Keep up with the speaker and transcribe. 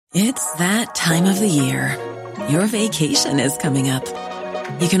It's that time of the year. Your vacation is coming up.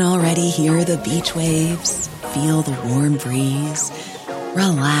 You can already hear the beach waves, feel the warm breeze,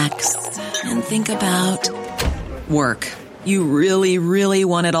 relax, and think about work. You really, really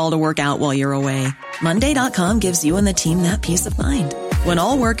want it all to work out while you're away. Monday.com gives you and the team that peace of mind. When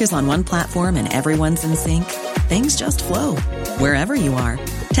all work is on one platform and everyone's in sync, things just flow. Wherever you are,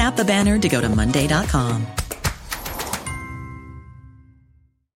 tap the banner to go to Monday.com.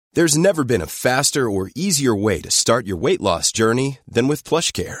 There's never been a faster or easier way to start your weight loss journey than with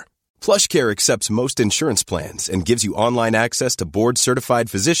PlushCare. PlushCare accepts most insurance plans and gives you online access to board-certified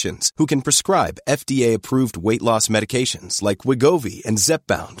physicians who can prescribe FDA-approved weight loss medications like Wegovy and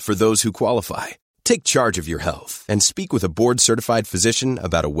Zepbound for those who qualify. Take charge of your health and speak with a board-certified physician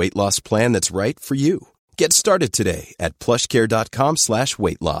about a weight loss plan that's right for you. Get started today at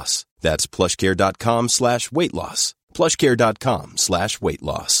plushcare.com/weight loss. That's plushcare.com/weight loss. plushcare.com/weight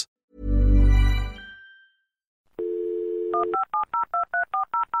loss.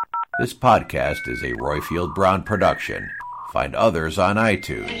 This podcast is a Royfield Brown production. Find others on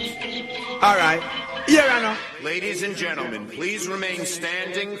iTunes. All right. Here I know. Ladies and gentlemen, please remain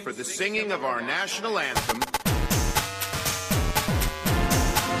standing for the singing of our national anthem.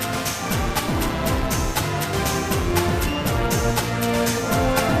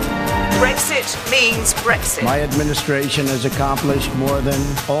 Brexit means Brexit. My administration has accomplished more than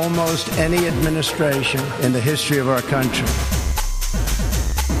almost any administration in the history of our country.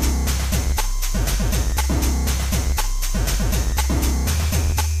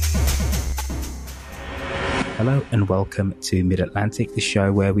 Hello and welcome to Mid-Atlantic, the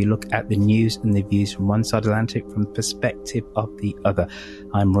show where we look at the news and the views from one side of the Atlantic from the perspective of the other.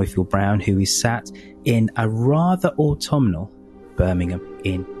 I'm Royfield Brown, who is sat in a rather autumnal Birmingham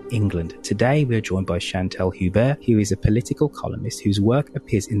in England. Today we are joined by Chantal Hubert, who is a political columnist whose work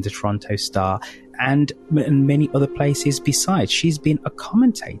appears in the Toronto Star and many other places besides. She's been a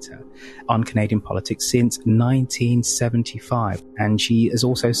commentator on Canadian politics since 1975, and she has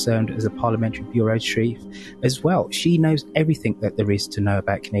also served as a parliamentary bureau chief as well. She knows everything that there is to know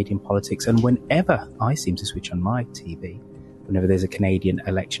about Canadian politics, and whenever I seem to switch on my TV, whenever there's a Canadian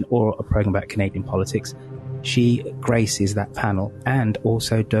election or a program about Canadian politics, she graces that panel and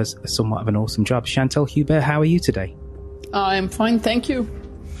also does somewhat of an awesome job. Chantal Hubert, how are you today? I'm fine, thank you.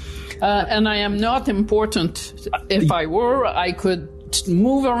 And I am not important. If I were, I could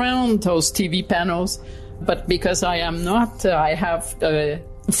move around those TV panels. But because I am not, I have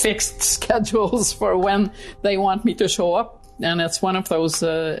fixed schedules for when they want me to show up. And it's one of those,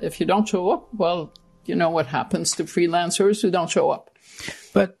 if you don't show up, well, you know what happens to freelancers who don't show up.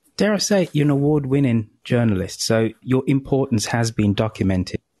 But dare I say, you're an award-winning journalist, so your importance has been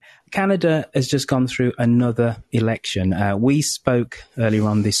documented. Canada has just gone through another election. We spoke earlier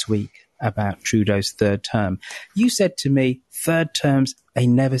on this week about Trudeau's third term. You said to me, third terms, they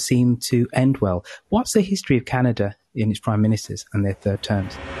never seem to end well. What's the history of Canada in its prime ministers and their third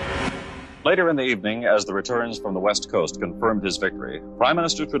terms? Later in the evening, as the returns from the West Coast confirmed his victory, Prime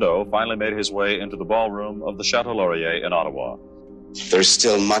Minister Trudeau finally made his way into the ballroom of the Chateau Laurier in Ottawa. There's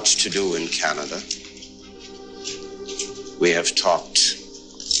still much to do in Canada. We have talked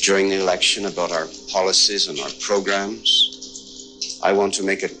during the election about our policies and our programs. I want to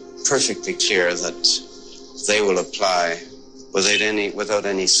make it perfectly clear that they will apply without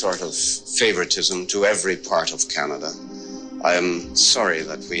any sort of favoritism to every part of Canada. I am sorry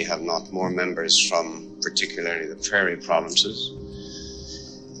that we have not more members from particularly the prairie provinces.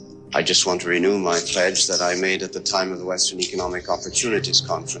 I just want to renew my pledge that I made at the time of the Western Economic Opportunities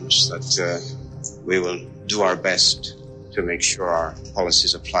Conference, that we will do our best to make sure our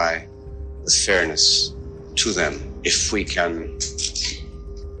policies apply with fairness to them. If we can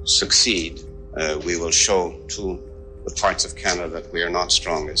succeed, we will show to the parts of Canada that we are not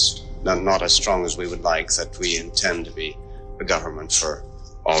strongest, not as strong as we would like, that we intend to be a government for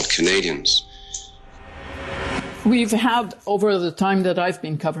all Canadians. We've had, over the time that I've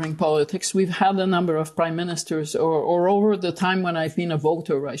been covering politics, we've had a number of prime ministers, or over the time when I've been a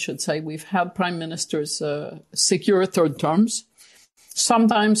voter, I should say, we've had prime ministers secure third terms,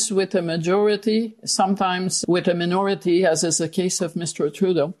 sometimes with a majority, sometimes with a minority, as is the case of Mr.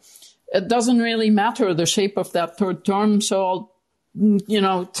 Trudeau. It doesn't really matter the shape of that third term, so I'll,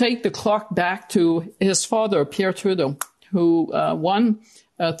 take the clock back to his father, Pierre Trudeau, who won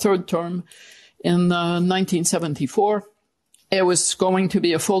a third term in 1974. It was going to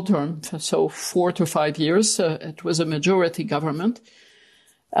be a full term, so 4 to 5 years. It was a majority government.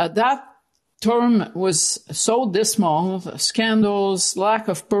 That term was so dismal, scandals, lack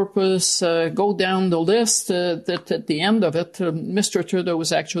of purpose, go down the list, that at the end of it, Mr. Trudeau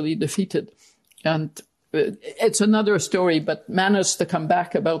was actually defeated. And it's another story, but managed to come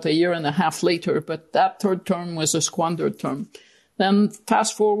back about a year and a half later. But that third term was a squandered term. Then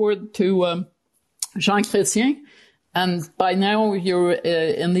fast forward to Jean Chrétien. And by now, you're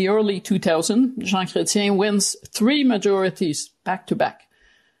in the early 2000s. Jean Chrétien wins 3 majorities back to back.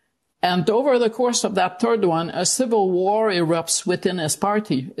 And over the course of that third one, a civil war erupts within his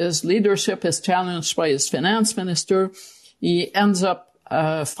party. His leadership is challenged by his finance minister. He ends up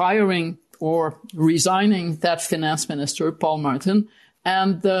firing or resigning that finance minister, Paul Martin,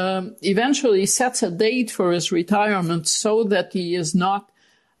 and eventually sets a date for his retirement so that he is not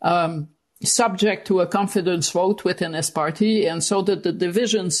subject to a confidence vote within his party, and so that the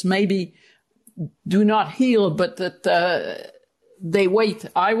divisions maybe do not heal, but that they wait.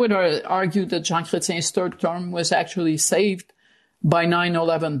 I would argue that Jean Chrétien's third term was actually saved by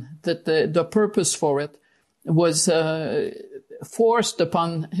 9/11, that the purpose for it was forced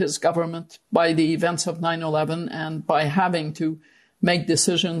upon his government by the events of 9/11 and by having to make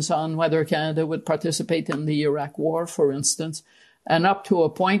decisions on whether Canada would participate in the Iraq War, for instance. And up to a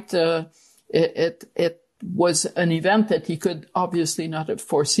point, it was an event that he could obviously not have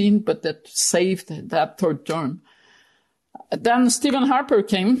foreseen, but that saved that third term. Then Stephen Harper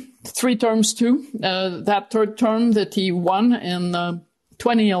came, 3 terms too. That third term that he won in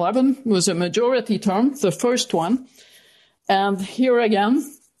 2011 was a majority term, the first one. And here again,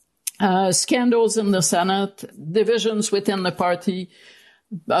 scandals in the Senate, divisions within the party,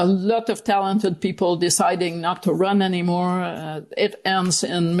 a lot of talented people deciding not to run anymore. It ends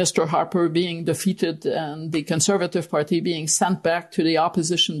in Mr. Harper being defeated and the Conservative Party being sent back to the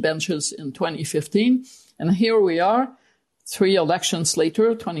opposition benches in 2015. And here we are, 3 elections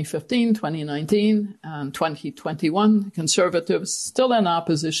later, 2015, 2019, and 2021. Conservatives still in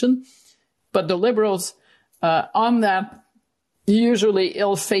opposition, but the Liberals on that usually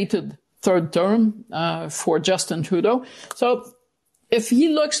ill-fated third term for Justin Trudeau. So if he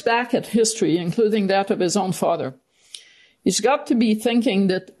looks back at history, including that of his own father, he's got to be thinking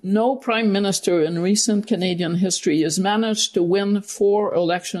that no prime minister in recent Canadian history has managed to win 4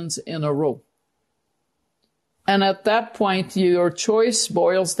 elections in a row. And at that point, your choice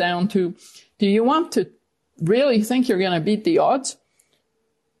boils down to, do you want to really think you're going to beat the odds?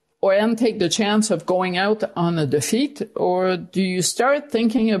 Or and take the chance of going out on a defeat? Or do you start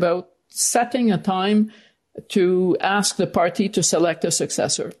thinking about setting a time to ask the party to select a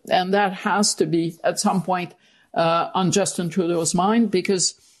successor? And that has to be at some point on Justin Trudeau's mind,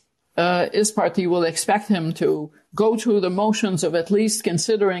 because his party will expect him to go through the motions of at least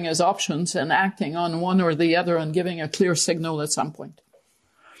considering his options and acting on one or the other and giving a clear signal at some point.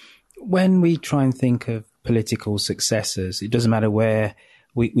 When we try and think of political successors, it doesn't matter where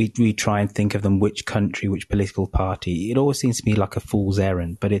we try and think of them, which country, which political party. It always seems to me like a fool's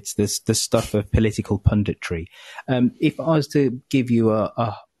errand, but it's the stuff of political punditry. If I was to give you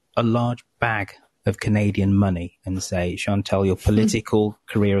a large bag of Canadian money and say, Chantal, your political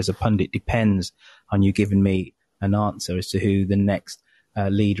career as a pundit depends on you giving me an answer as to who the next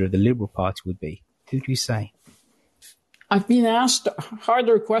leader of the Liberal Party would be, who do you say? I've been asked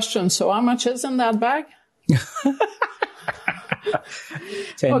harder questions, so how much is in that bag?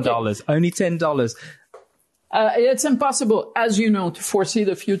 $10. Okay. Only $10. It's impossible, as you know, to foresee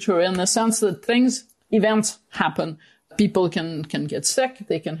the future in the sense that events happen. People can get sick,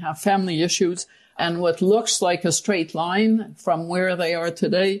 they can have family issues, and what looks like a straight line from where they are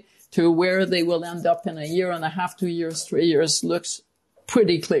today to where they will end up in a year and a half, 2 years, 3 years looks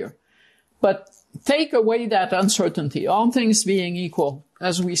pretty clear. But take away that uncertainty, all things being equal,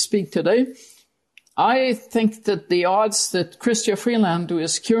 as we speak today, I think that the odds that Chrystia Freeland, who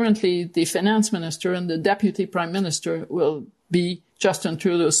is currently the finance minister and the deputy prime minister, will be Justin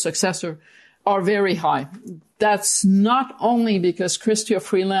Trudeau's successor are very high. That's not only because Chrystia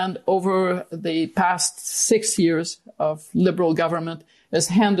Freeland, over the past 6 years of Liberal government, has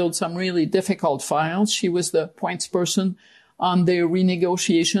handled some really difficult files. She was the points person on the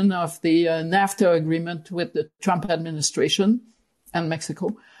renegotiation of the NAFTA agreement with the Trump administration and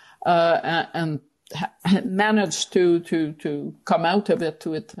Mexico, and managed to come out of it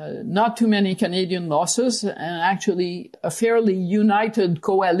with not too many Canadian losses and actually a fairly united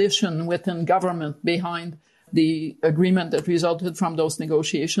coalition within government behind the agreement that resulted from those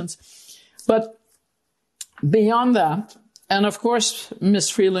negotiations. But beyond that, and of course, Ms.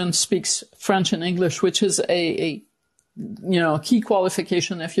 Freeland speaks French and English, which is a key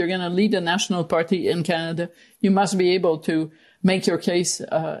qualification. If you're going to lead a national party in Canada, you must be able to make your case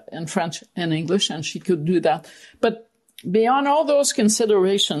in French and English, and she could do that. But beyond all those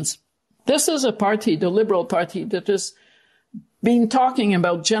considerations, this is a party, the Liberal Party, that has been talking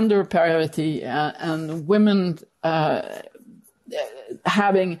about gender parity and women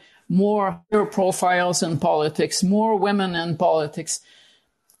having more profiles in politics, more women in politics.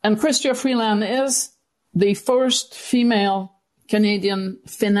 And Chrystia Freeland is the first female Canadian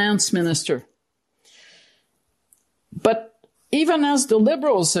finance minister. But even as the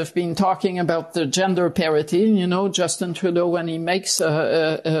Liberals have been talking about the gender parity, you know, Justin Trudeau, when he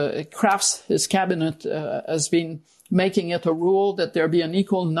crafts his cabinet, has been making it a rule that there be an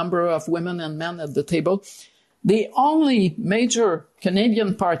equal number of women and men at the table. The only major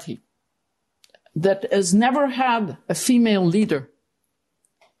Canadian party that has never had a female leader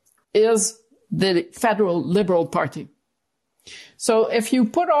is the federal Liberal Party. So if you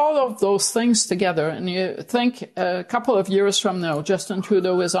put all of those things together and you think a couple of years from now, Justin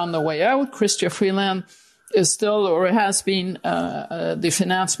Trudeau is on the way out, Chrystia Freeland is still or has been the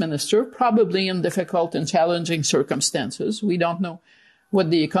finance minister, probably in difficult and challenging circumstances. We don't know what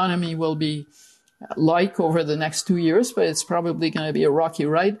the economy will be like over the next 2 years, but it's probably going to be a rocky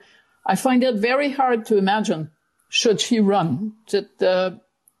ride. I find it very hard to imagine, should she run, that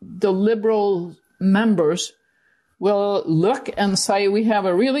the Liberal members will look and say, we have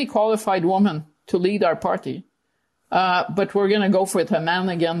a really qualified woman to lead our party, but we're going to go for a man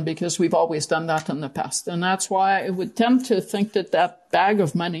again because we've always done that in the past. And that's why I would tend to think that that bag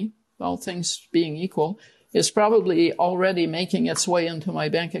of money, all things being equal, is probably already making its way into my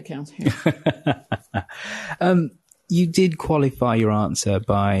bank account here. You did qualify your answer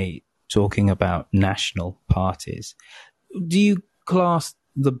by talking about national parties. Do you class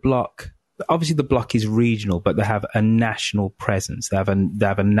the Bloc? Obviously, the Bloc is regional, but they have a national presence. They have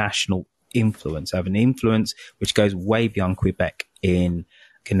a national influence. They have an influence which goes way beyond Quebec in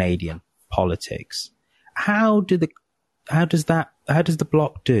Canadian politics. How does the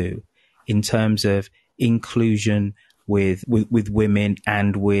Bloc do in terms of inclusion with women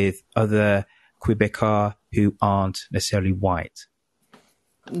and with other Quebecers who aren't necessarily white?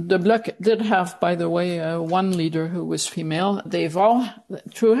 The Bloc did have, by the way, one leader who was female. They've all,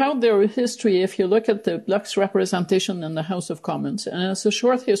 throughout their history, if you look at the Bloc's representation in the House of Commons, and it's a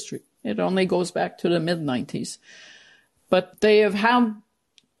short history, it only goes back to the mid-90s, but they have had,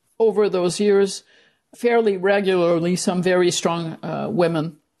 over those years, fairly regularly some very strong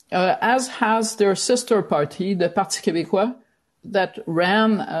women, as has their sister party, the Parti Québécois, that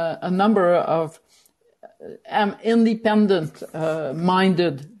ran a number of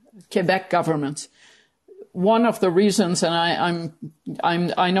independent-minded Quebec governments. One of the reasons, and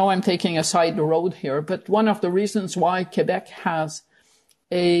I know I'm taking a side road here, but one of the reasons why Quebec has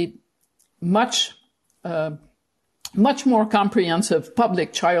a much more comprehensive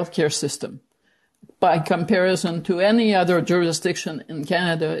public childcare system by comparison to any other jurisdiction in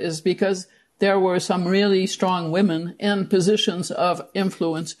Canada is because there were some really strong women in positions of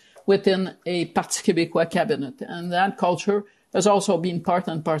influence within a Parti Québécois cabinet. And that culture has also been part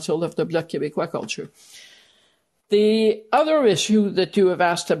and parcel of the Bloc Québécois culture. The other issue that you have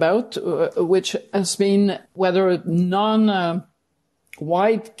asked about, which has been whether non-white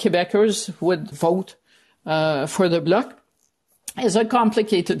Quebecers would vote for the Bloc, is a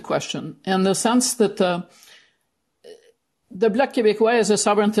complicated question in the sense that the Bloc Québécois is a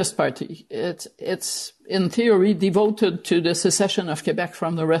sovereigntist party. It's in theory devoted to the secession of Quebec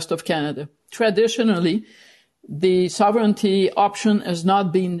from the rest of Canada. Traditionally, the sovereignty option has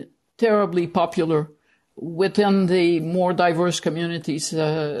not been terribly popular within the more diverse communities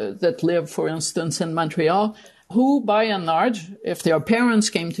that live, for instance, in Montreal, who, by and large, if their parents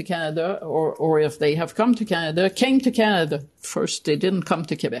came to Canada or if they have come to Canada, came to Canada first. They didn't come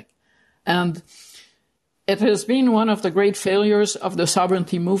to Quebec. And it has been one of the great failures of the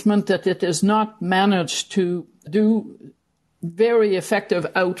sovereignty movement that it has not managed to do very effective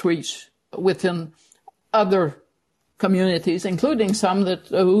outreach within other communities, including some that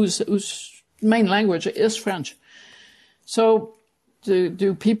whose main language is French. So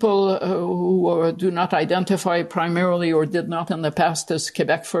do people who do not identify primarily or did not in the past as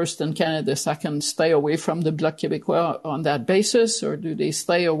Quebec first and Canada second stay away from the Bloc Québécois on that basis, or do they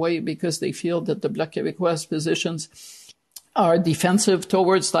stay away because they feel that the Bloc Québécois' positions are defensive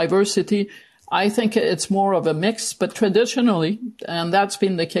towards diversity? I think it's more of a mix, but traditionally, and that's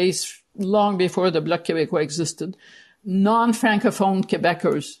been the case long before the Bloc Québécois existed, non-Francophone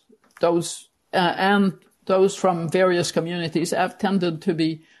Quebecers, those from various communities have tended to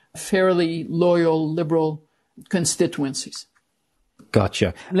be fairly loyal liberal constituencies.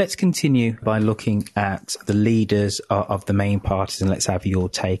 Gotcha. Let's continue by looking at the leaders of the main parties, and let's have your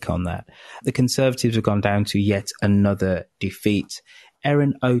take on that. The Conservatives have gone down to yet another defeat.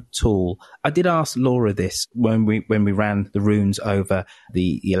 Erin O'Toole, I did ask Laura this when we ran the runes over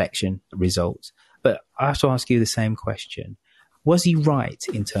the election results, but I have to ask you the same question. Was he right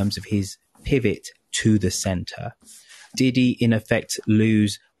in terms of his pivot to the centre? Did he, in effect,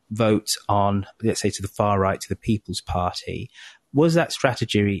 lose votes on, let's say, to the far right, to the People's Party? Was that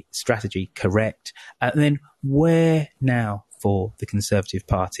strategy correct? And then where now for the Conservative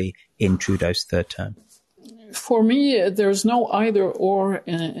Party in Trudeau's third term? For me, there's no either or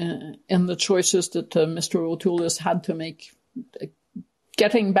in the choices that Mr. O'Toole has had to make.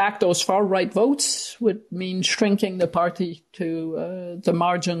 Getting back those far-right votes would mean shrinking the party to the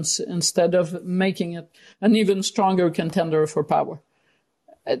margins instead of making it an even stronger contender for power.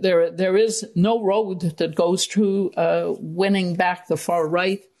 There is no road that goes through winning back the far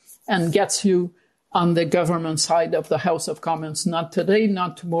right and gets you on the government side of the House of Commons. Not today,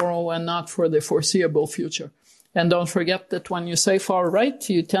 not tomorrow, and not for the foreseeable future. And don't forget that when you say far right,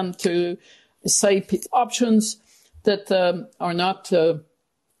 you tend to say options that are not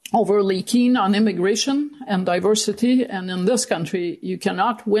overly keen on immigration and diversity. And in this country, you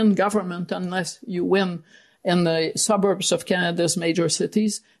cannot win government unless you win in the suburbs of Canada's major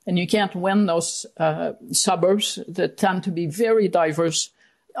cities. And you can't win those suburbs that tend to be very diverse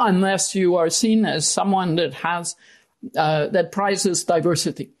unless you are seen as someone that has that prizes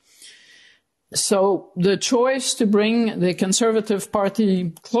diversity. So the choice to bring the Conservative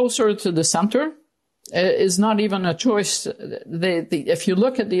Party closer to the center is not even a choice. If you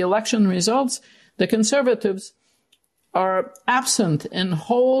look at the election results, the Conservatives are absent in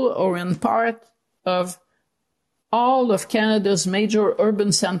whole or in part of all of Canada's major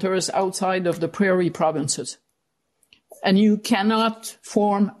urban centres outside of the prairie provinces. And you cannot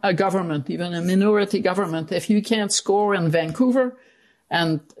form a government, even a minority government, if you can't score in Vancouver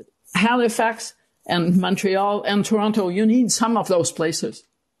and Halifax and Montreal and Toronto. You need some of those places.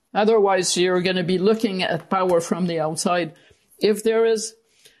 Otherwise, you're going to be looking at power from the outside. If there is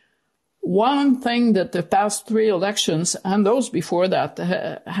one thing that the past three elections and those before that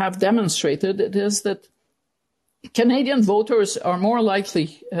have demonstrated, it is that Canadian voters are more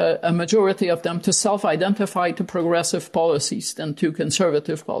likely, a majority of them, to self-identify to progressive policies than to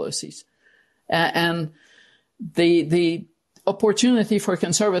conservative policies. And the opportunity for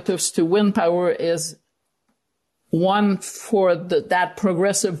conservatives to win power is one for that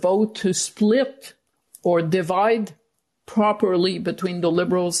progressive vote to split or divide properly between the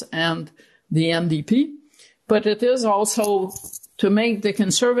Liberals and the NDP. But it is also to make the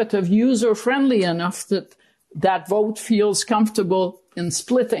Conservative user-friendly enough that that vote feels comfortable in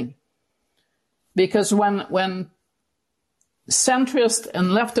splitting. Because when centrist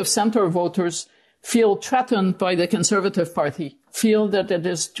and left-of-center voters feel threatened by the Conservative Party, feel that it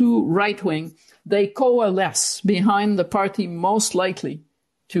is too right-wing, they coalesce behind the party most likely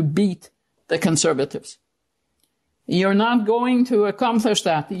to beat the Conservatives. You're not going to accomplish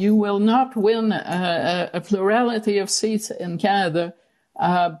that. You will not win a plurality of seats in Canada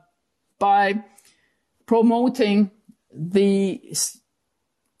by promoting the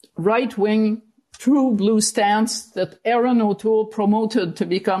right-wing true blue stance that Erin O'Toole promoted to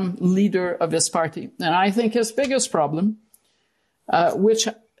become leader of his party. And I think his biggest problem, which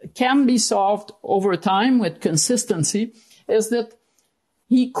can be solved over time with consistency, is that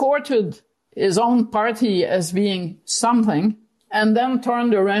he courted his own party as being something and then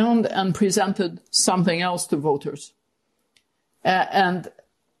turned around and presented something else to voters. And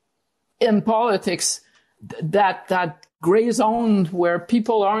in politics, that gray zone where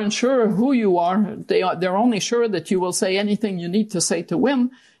people aren't sure who you are, they're only sure that you will say anything you need to say to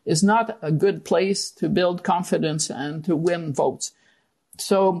win, is not a good place to build confidence and to win votes.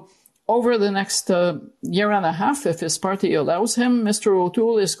 So over the next year and a half, if his party allows him, Mr.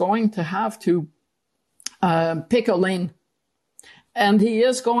 O'Toole is going to have to pick a lane. And he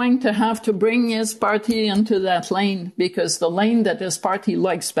is going to have to bring his party into that lane, because the lane that his party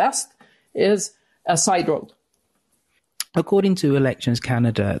likes best is a side road. According to Elections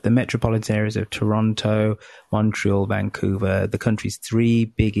Canada, the metropolitan areas of Toronto, Montreal, Vancouver, the country's three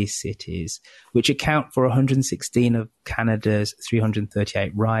biggest cities, which account for 116 of Canada's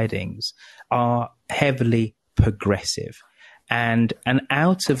 338 ridings, are heavily progressive. And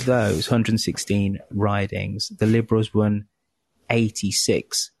out of those 116 ridings, the Liberals won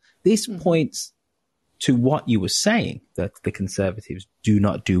 86. This points to what you were saying, that the Conservatives do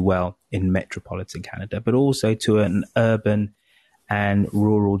not do well in metropolitan Canada, but also to an urban and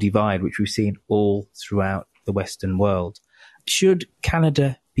rural divide, which we've seen all throughout the Western world. Should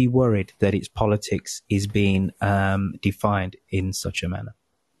Canada be worried that its politics is being defined in such a manner?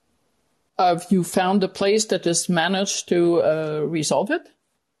 Have you found a place that has managed to resolve it?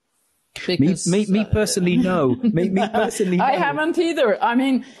 Because, me personally, no. Me personally, no. I haven't either. I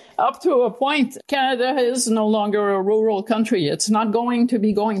mean, up to a point, Canada is no longer a rural country. It's not going to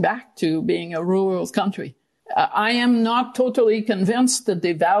be going back to being a rural country. I am not totally convinced that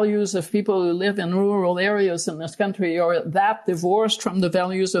the values of people who live in rural areas in this country are that divorced from the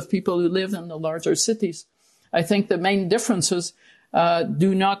values of people who live in the larger cities. I think the main differences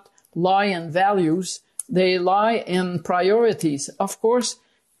do not lie in values. They lie in priorities. Of course,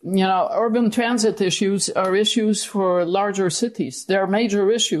 urban transit issues are issues for larger cities. They're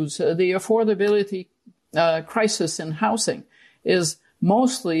major issues. The affordability crisis in housing is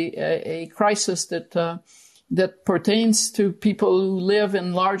mostly a crisis that pertains to people who live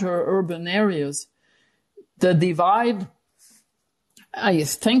in larger urban areas. The divide, I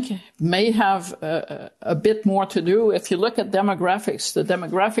think, may have a bit more to do. If you look at demographics, the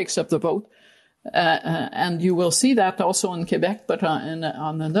demographics of the vote, and you will see that also in Quebec, but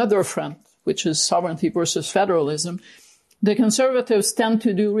on another front, which is sovereignty versus federalism, the Conservatives tend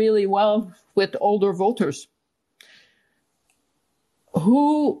to do really well with older voters.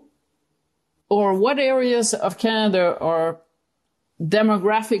 Who or what areas of Canada are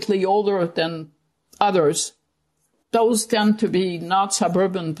demographically older than others? Those tend to be not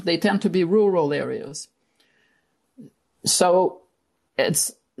suburban, they tend to be rural areas. So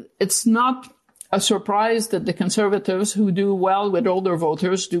it's not a surprise that the Conservatives who do well with older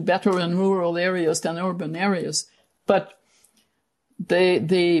voters do better in rural areas than urban areas. But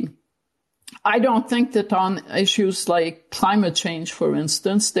I don't think that on issues like climate change, for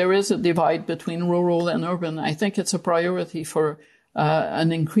instance, there is a divide between rural and urban. I think it's a priority for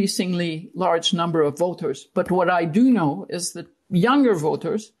an increasingly large number of voters. But what I do know is that younger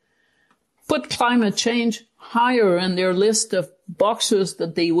voters put climate change higher in their list of boxes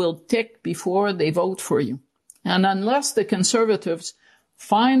that they will tick before they vote for you. And unless the Conservatives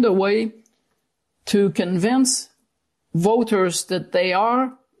find a way to convince voters that they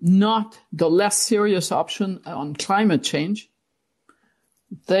are not the less serious option on climate change,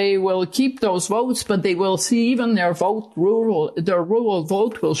 they will keep those votes, but they will see even their rural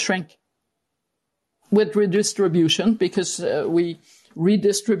vote will shrink with redistribution, because we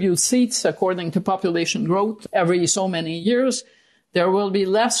redistribute seats according to population growth every so many years. There will be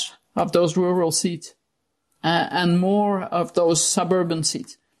less of those rural seats and more of those suburban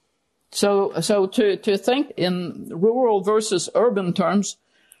seats. So to think in rural versus urban terms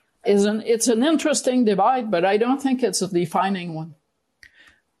it's an interesting divide, but I don't think it's a defining one.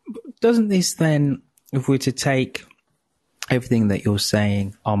 Doesn't this then, if we're to take everything that you're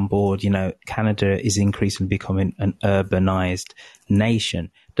saying on board, Canada is increasingly becoming an urbanized nation,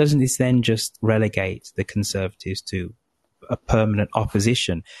 doesn't this then just relegate the Conservatives to a permanent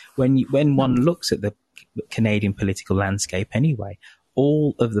opposition? When one looks at the Canadian political landscape anyway,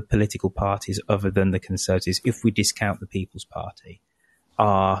 all of the political parties other than the Conservatives, if we discount the People's Party,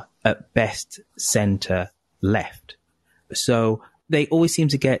 are at best centre left. So they always seem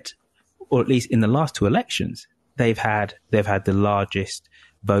to get, or at least in the last two elections, they've had the largest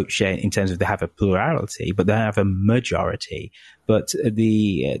vote share in terms of they have a plurality, but they have a majority. But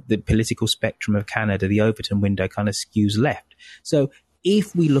the political spectrum of Canada, the Overton window kind of skews left. So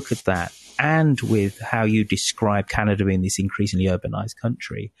if we look at that, and with how you describe Canada being this increasingly urbanized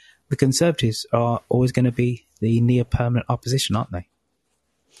country, the Conservatives are always going to be the near permanent opposition, aren't they?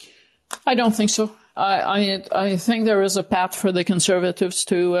 I don't think so. I think there is a path for the Conservatives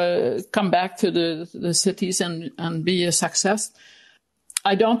to come back to the cities and be a success.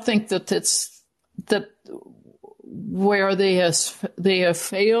 I don't think that it's that where they have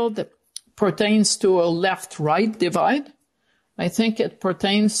failed pertains to a left-right divide. I think it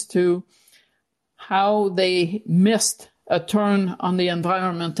pertains to how they missed a turn on the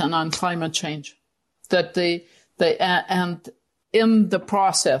environment and on climate change. That they and in the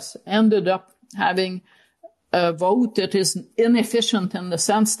process ended up having a vote that is inefficient in the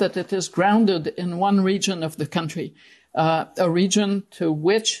sense that it is grounded in one region of the country, a region to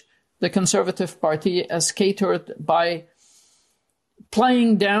which the Conservative Party has catered by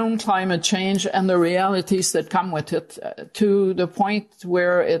playing down climate change and the realities that come with it to the point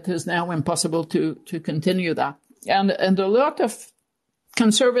where it is now impossible to continue that. And a lot of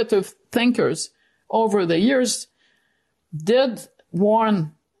conservative thinkers over the years did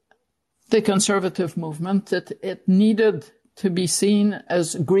warn the conservative movement that it needed to be seen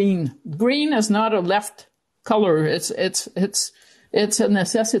as green. Green is not a left color. It's a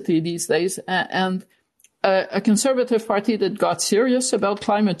necessity these days. And a Conservative Party that got serious about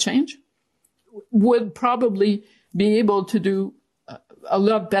climate change would probably be able to do a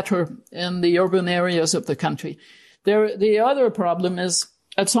lot better in the urban areas of the country. The other problem is,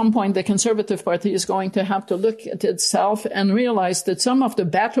 at some point, the Conservative Party is going to have to look at itself and realize that some of the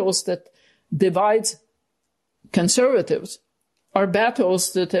battles that divides Conservatives are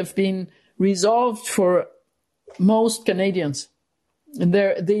battles that have been resolved for most Canadians.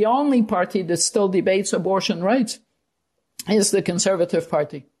 The only party that still debates abortion rights is the Conservative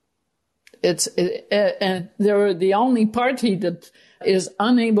Party. And they're the only party that is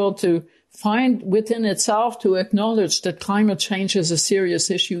unable to find within itself to acknowledge that climate change is a serious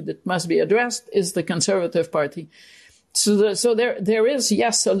issue that must be addressed is the Conservative Party. So there is,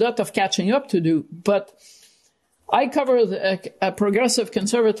 yes, a lot of catching up to do, but I covered a progressive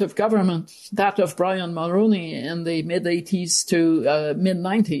Conservative government, that of Brian Mulroney in the mid-80s to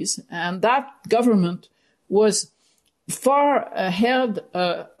mid-90s, and that government was far ahead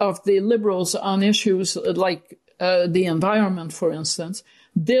of the Liberals on issues like the environment, for instance,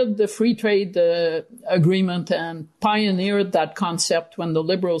 did the free trade agreement and pioneered that concept when the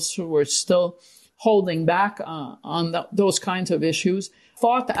Liberals were still holding back on those kinds of issues,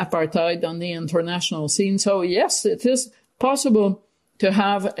 fought apartheid on the international scene. So yes, it is possible to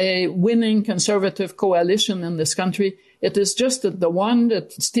have a winning Conservative coalition in this country. It is just that the one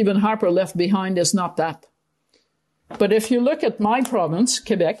that Stephen Harper left behind is not that. But if you look at my province,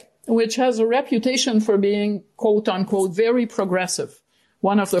 Quebec, which has a reputation for being, quote unquote, very progressive,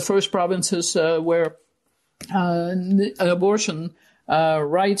 one of the first provinces where abortion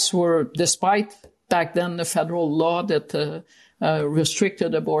rights were, despite back then the federal law that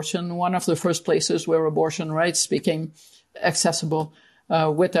restricted abortion, one of the first places where abortion rights became accessible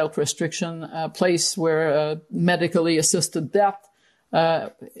without restriction, a place where medically assisted death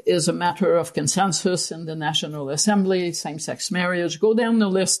is a matter of consensus in the National Assembly, same-sex marriage. Go down the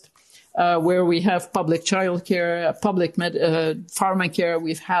list where we have public child care, public pharmacare.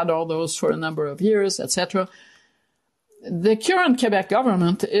 We've had all those for a number of years, etc. The current Quebec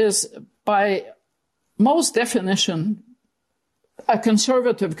government is, by most definition, a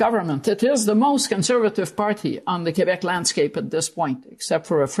Conservative government. It is the most Conservative party on the Quebec landscape at this point, except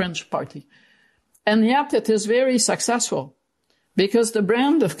for a French party. And yet it is very successful because the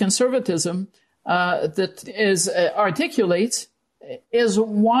brand of conservatism that is articulates is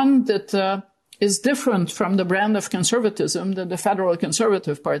one that is different from the brand of conservatism that the Federal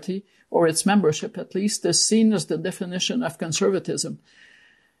Conservative Party, or its membership at least, is seen as the definition of conservatism.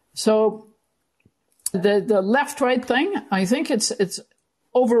 So the left-right thing, I think it's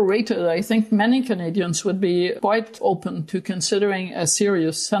overrated. I think many Canadians would be quite open to considering a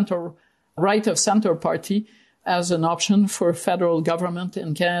serious right-of-centre party as an option for federal government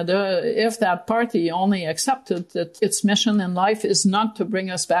in Canada if that party only accepted that its mission in life is not to bring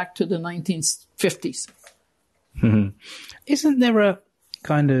us back to the 1950s. Isn't there a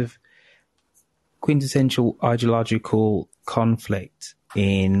kind of quintessential ideological conflict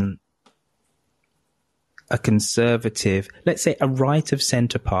in a conservative, let's say a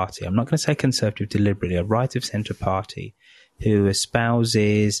right-of-centre party? I'm not going to say conservative deliberately, a right-of-centre party who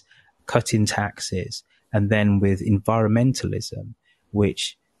espouses cutting taxes, and then with environmentalism,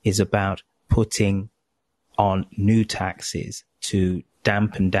 which is about putting on new taxes to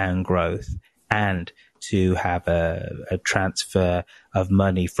dampen down growth and to have a transfer of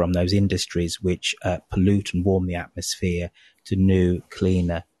money from those industries which pollute and warm the atmosphere to new,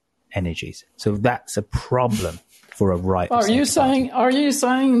 cleaner energies. So that's a problem for a right. Are you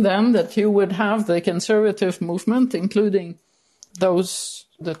saying then that you would have the Conservative movement, including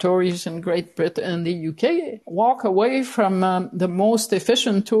the Tories in Great Britain and the UK, walk away from the most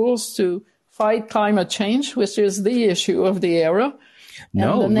efficient tools to fight climate change, which is the issue of the era?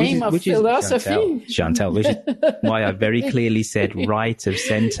 No, in the name of philosophy. Chantal, which is why I very clearly said right of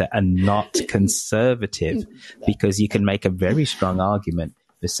centre and not conservative, because you can make a very strong argument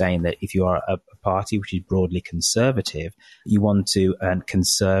for saying that if you are a party which is broadly conservative, you want to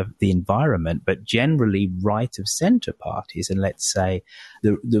conserve the environment, but generally right of centre parties, and let's say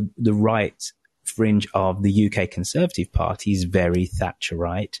the right fringe of the UK Conservative Party is very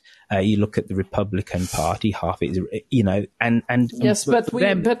Thatcherite. You look at the Republican Party, half it is, and yes, but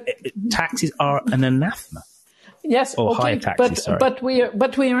taxes are an anathema. Yes, or okay, higher taxes, but we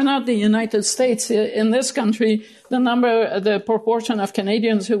are not the United States. In this country, the proportion of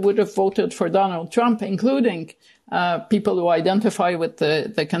Canadians who would have voted for Donald Trump, including people who identify with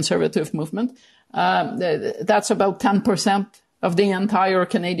the conservative movement, that's about 10% of the entire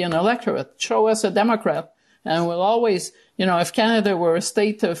Canadian electorate. Show us a Democrat And we'll always, if Canada were a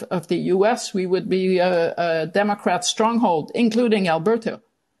state of the U.S., we would be a Democrat stronghold, including Alberta.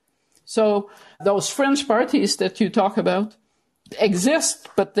 So those fringe parties that you talk about exist,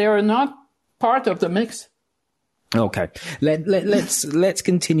 but they're not part of the mix. Okay. Let's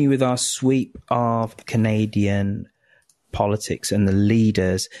continue with our sweep of Canadian politics and the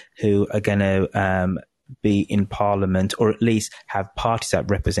leaders who are going to be in Parliament, or at least have parties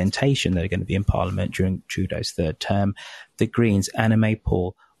that representation that are going to be in Parliament during Trudeau's third term. The Greens, Anna-May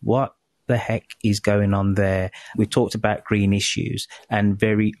Paul, what the heck is going on there? We talked about green issues, and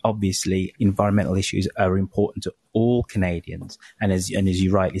very obviously environmental issues are important to all Canadians. And as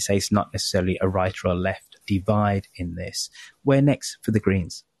you rightly say, it's not necessarily a right or a left divide in this. Where next for the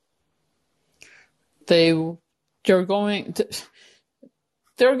Greens? They're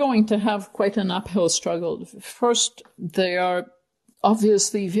going to have quite an uphill struggle. First, they are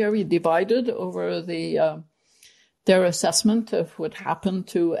obviously very divided over their assessment of what happened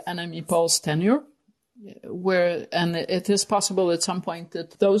to Anna-May Paul's tenure, and it is possible at some point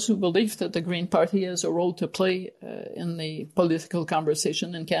that those who believe that the Green Party has a role to play in the political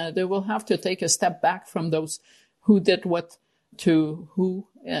conversation in Canada will have to take a step back from those who did what to who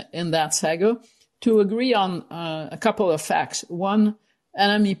in that saga to agree on a couple of facts. One,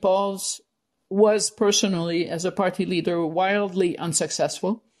 Anna-May Paul was personally, as a party leader, wildly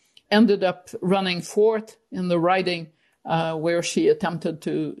unsuccessful, ended up running fourth in the riding where she attempted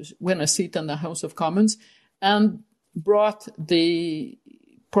to win a seat in the House of Commons, and brought the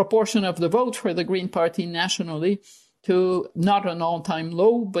proportion of the vote for the Green Party nationally to not an all-time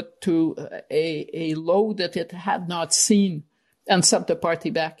low, but to a low that it had not seen, and set the party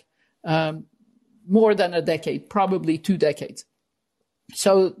back more than a decade, probably 2 decades.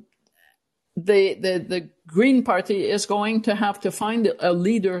 So the Green Party is going to have to find a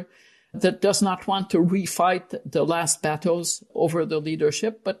leader that does not want to refight the last battles over the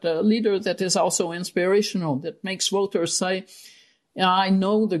leadership, but a leader that is also inspirational, that makes voters say, I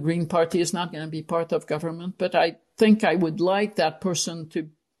know the Green Party is not going to be part of government, but I think I would like that person to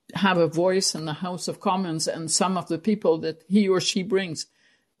have a voice in the House of Commons and some of the people that he or she brings.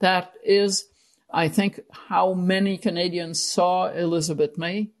 That is, I think, how many Canadians saw Elizabeth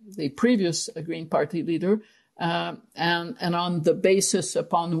May, the previous Green Party leader, and on the basis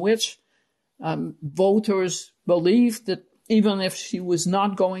upon which voters believed that even if she was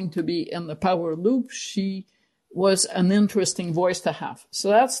not going to be in the power loop, she was an interesting voice to have. So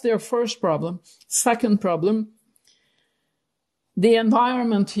that's their first problem. Second problem, the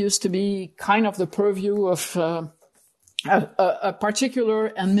environment used to be kind of the purview of a particular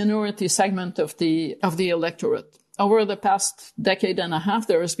and minority segment of the electorate. Over the past decade and a half,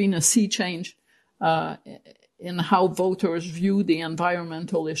 there has been a sea change in how voters view the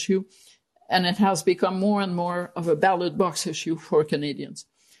environmental issue, and it has become more and more of a ballot box issue for Canadians.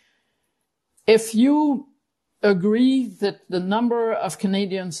 If you agree that the number of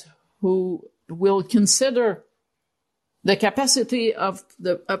Canadians who will consider the capacity of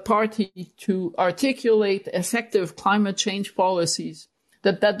a party to articulate effective climate change policies,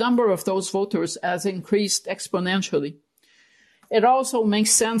 that number of those voters has increased exponentially, it also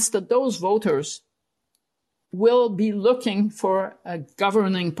makes sense that those voters will be looking for a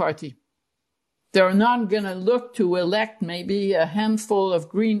governing party. They're not going to look to elect maybe a handful of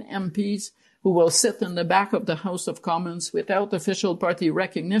Green MPs who will sit in the back of the House of Commons without official party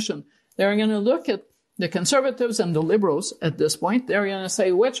recognition. They're going to look at the Conservatives and the Liberals at this point. They're going to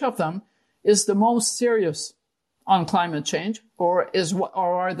say which of them is the most serious on climate change, or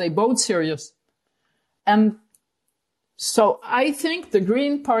are they both serious? And so I think the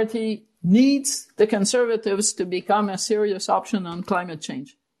Green Party needs the Conservatives to become a serious option on climate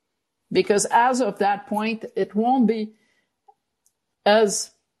change. Because as of that point, it won't be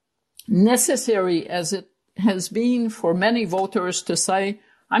as necessary as it has been for many voters to say,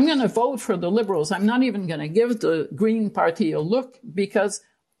 I'm going to vote for the Liberals. I'm not even going to give the Green Party a look because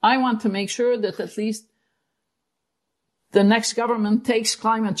I want to make sure that at least the next government takes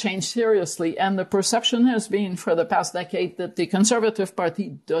climate change seriously. And the perception has been for the past decade that the Conservative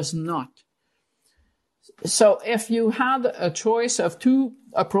Party does not. So if you had a choice of two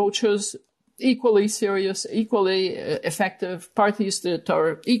approaches, equally serious, equally effective, parties that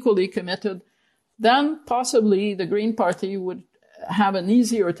are equally committed, then possibly the Green Party would have an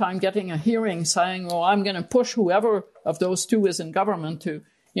easier time getting a hearing saying, oh, I'm going to push whoever of those two is in government to,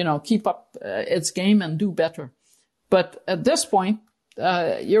 keep up its game and do better. But at this point,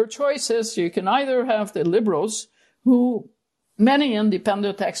 your choice is you can either have the Liberals, who many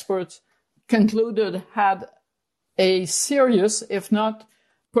independent experts concluded had a serious, if not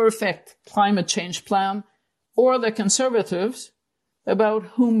perfect, climate change plan or the Conservatives, about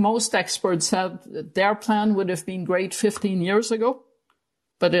whom most experts said that their plan would have been great 15 years ago,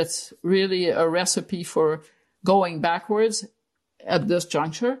 but it's really a recipe for going backwards at this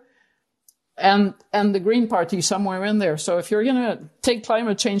juncture. And the Green Party somewhere in there. So if you're going to take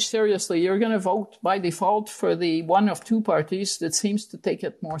climate change seriously, you're going to vote by default for the one of two parties that seems to take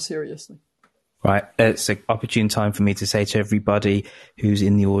it more seriously. Right. It's an opportune time for me to say to everybody who's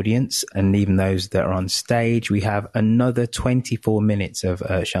in the audience and even those that are on stage, we have another 24 minutes of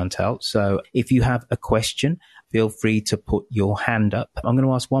Chantal. So if you have a question, feel free to put your hand up. I'm going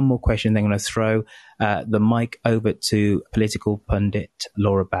to ask one more question. Then I'm going to throw the mic over to political pundit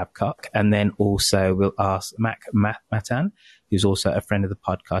Laura Babcock. And then also we'll ask Mac Matan, who's also a friend of the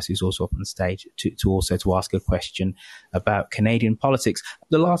podcast, who's also up on stage, to ask a question about Canadian politics.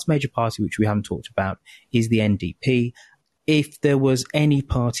 The last major party which we haven't talked about is the NDP. If there was any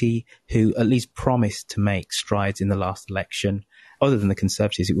party who at least promised to make strides in the last election, other than the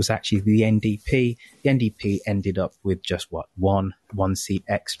Conservatives, it was actually the NDP. The NDP ended up with just one seat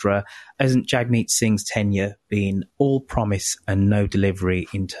extra. Hasn't Jagmeet Singh's tenure been all promise and no delivery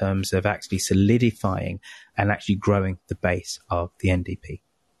in terms of actually solidifying and actually growing the base of the NDP?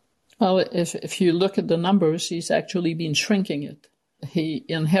 Well, if you look at the numbers, he's actually been shrinking it. He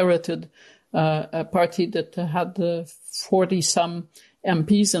inherited a party that had 40-some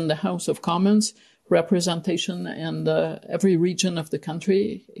MPs in the House of Commons, representation in every region of the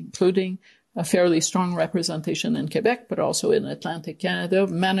country, including a fairly strong representation in Quebec, but also in Atlantic Canada,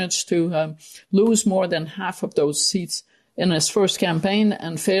 managed to lose more than half of those seats in his first campaign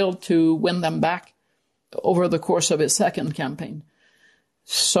and failed to win them back over the course of his second campaign.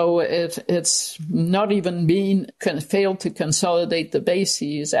 So it's not even failed to consolidate the base.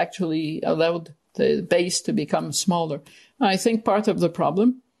 He has actually allowed the base to become smaller. I think part of the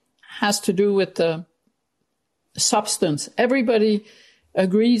problem has to do with the substance. Everybody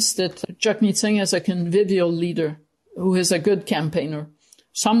agrees that Jagmeet Singh is a convivial leader who is a good campaigner,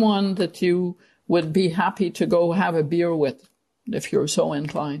 someone that you would be happy to go have a beer with if you're so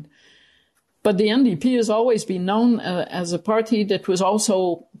inclined. But the NDP has always been known as a party that was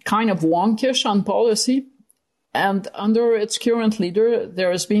also kind of wonkish on policy. And under its current leader,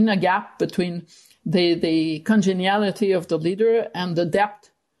 there has been a gap between the congeniality of the leader and the depth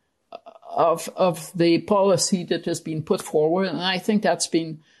of the policy that has been put forward. And I think that's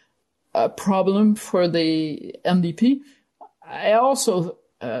been a problem for the NDP. I also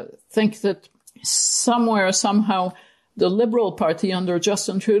think that somehow, the Liberal Party under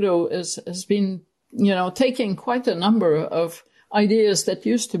Justin Trudeau has been, taking quite a number of ideas that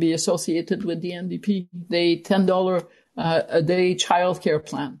used to be associated with the NDP. The $10 a day childcare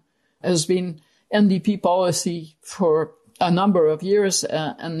plan has been NDP policy for a number of years,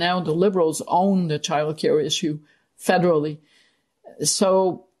 and now the Liberals own the childcare issue federally.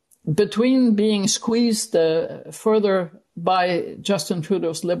 So between being squeezed further by Justin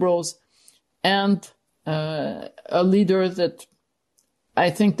Trudeau's Liberals and a leader that I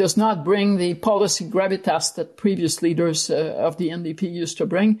think does not bring the policy gravitas that previous leaders of the NDP used to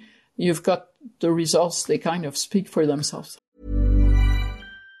bring, you've got the results. They kind of speak for themselves.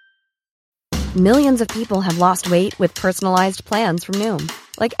 Millions of people have lost weight with personalized plans from Noom.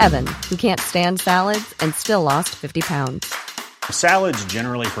 Like Evan, who can't stand salads and still lost 50 pounds. Salads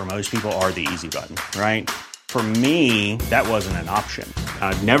generally for most people are the easy button, right? For me, that wasn't an option.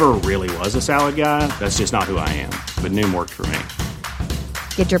 I never really was a salad guy. That's just not who I am. But Noom worked for me.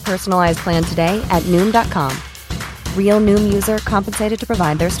 Get your personalized plan today at Noom.com. Real Noom user compensated to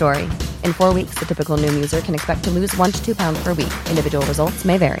provide their story. In 4 weeks, the typical Noom user can expect to lose 1 to 2 pounds per week. Individual results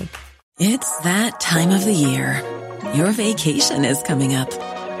may vary. It's that time of the year. Your vacation is coming up.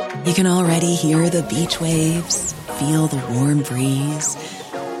 You can already hear the beach waves, feel the warm breeze,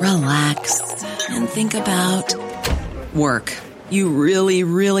 relax, and think about work. You really,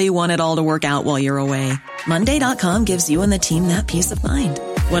 really want it all to work out while you're away. Monday.com gives you and the team that peace of mind.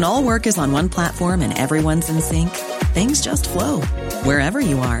 When all work is on one platform and everyone's in sync, things just flow. Wherever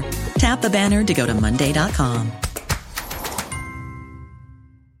you are, tap the banner to go to Monday.com.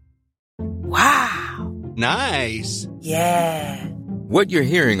 Wow. Nice. Yeah. What you're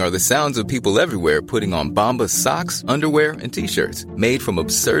hearing are the sounds of people everywhere putting on Bombas socks, underwear, and T-shirts made from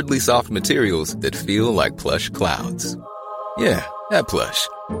absurdly soft materials that feel like plush clouds. Yeah, that plush.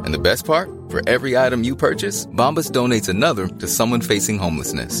 And the best part? For every item you purchase, Bombas donates another to someone facing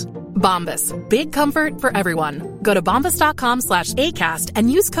homelessness. Bombas. Big comfort for everyone. Go to bombas.com/ACAST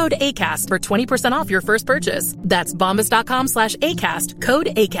and use code ACAST for 20% off your first purchase. That's bombas.com/ACAST. Code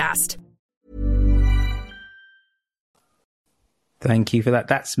ACAST. Thank you for that.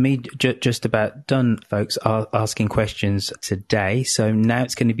 That's me just about done, folks, asking questions today. So now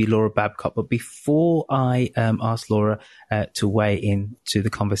it's going to be Laura Babcock. But before I ask Laura to weigh in to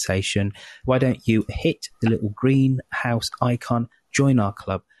the conversation, why don't you hit the little greenhouse icon, join our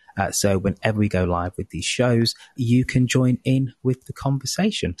club. So whenever we go live with these shows, you can join in with the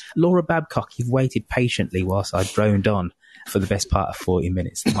conversation. Laura Babcock, you've waited patiently whilst I droned on for the best part of 40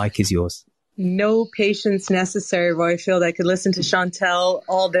 minutes. The mic is yours. No patience necessary, Roifield. I could listen to Chantal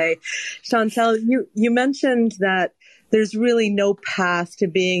all day. Chantal, you mentioned that there's really no path to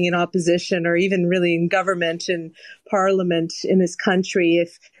being in opposition or even really in government and parliament in this country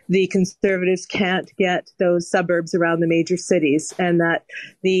if the Conservatives can't get those suburbs around the major cities, and that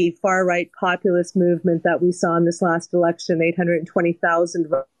the far-right populist movement that we saw in this last election, 820,000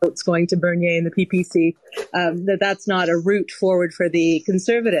 votes going to Bernier and the PPC, that's not a route forward for the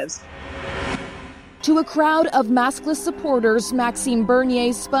Conservatives. To a crowd of maskless supporters, Maxime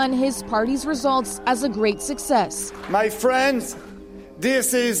Bernier spun his party's results as a great success. My friends,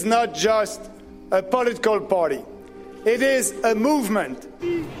 this is not just a political party. It is a movement.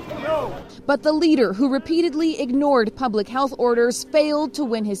 But the leader, who repeatedly ignored public health orders, failed to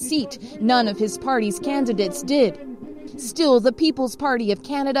win his seat. None of his party's candidates did. Still, the People's Party of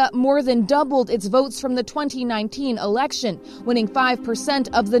Canada more than doubled its votes from the 2019 election, winning 5%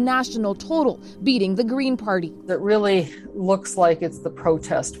 of the national total, beating the Green Party. It really looks like it's the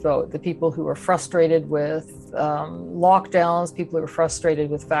protest vote, the people who are frustrated with lockdowns, people who are frustrated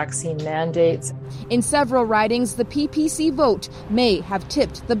with vaccine mandates. In several ridings, the PPC vote may have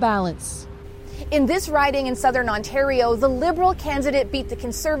tipped the balance. In this riding in southern Ontario, the Liberal candidate beat the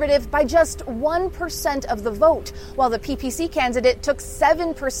Conservative by just 1% of the vote, while the PPC candidate took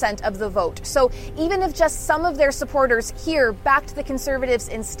 7% of the vote. So even if just some of their supporters here backed the Conservatives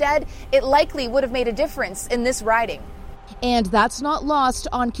instead, it likely would have made a difference in this riding. And that's not lost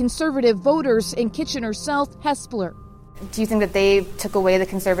on Conservative voters in Kitchener South, Hespeler. Do you think that they took away the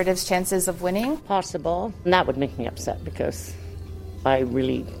Conservatives' chances of winning? Possible. And that would make me upset because I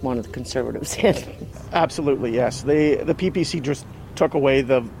really wanted the Conservatives in. Absolutely, yes. The PPC just took away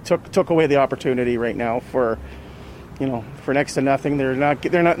the opportunity right now for next to nothing. They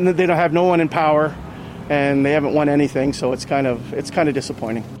don't have no one in power, and they haven't won anything. So it's kind of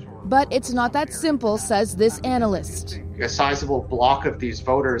disappointing. But it's not that simple, says this analyst. A sizable block of these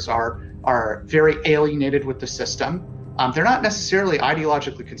voters are very alienated with the system. They're not necessarily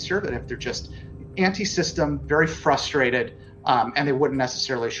ideologically conservative. They're just anti-system, very frustrated. And they wouldn't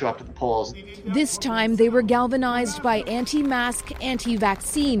necessarily show up to the polls. This time, they were galvanized by anti-mask,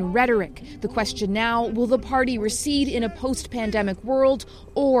 anti-vaccine rhetoric. The question now, will the party recede in a post-pandemic world,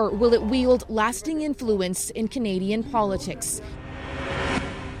 or will it wield lasting influence in Canadian politics?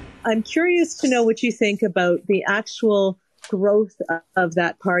 I'm curious to know what you think about the actual growth of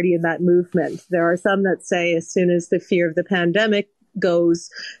that party and that movement. There are some that say as soon as the fear of the pandemic goes,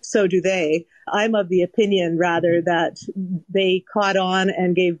 so do they. I'm of the opinion, rather, that they caught on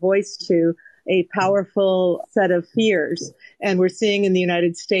and gave voice to a powerful set of fears. And we're seeing in the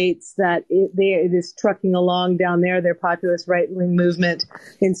United States that it is trucking along down there, their populist right-wing movement,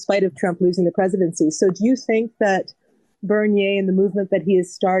 in spite of Trump losing the presidency. So do you think that Bernier and the movement that he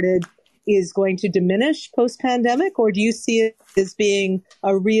has started is going to diminish post-pandemic, or do you see it as being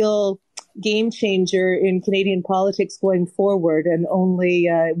a real game changer in Canadian politics going forward and only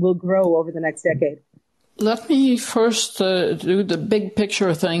will grow over the next decade? Let me first do the big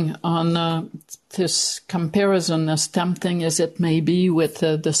picture thing on this comparison, as tempting as it may be, with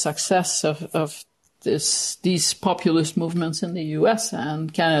the success of these populist movements in the US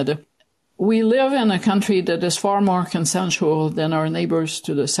and Canada. We live in a country that is far more consensual than our neighbors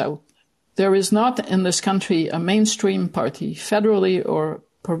to the south. There is not in this country a mainstream party, federally or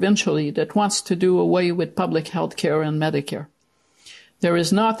provincially, that wants to do away with public health care and Medicare. There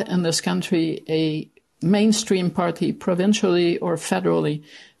is not in this country a mainstream party, provincially or federally,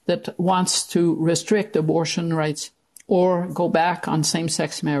 that wants to restrict abortion rights or go back on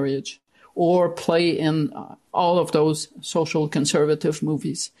same-sex marriage or play in all of those social conservative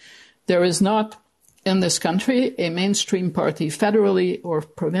movies. There is not in this country a mainstream party, federally or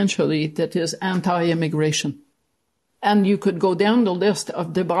provincially, that is anti-immigration. And you could go down the list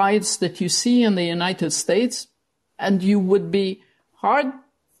of divides that you see in the United States, and you would be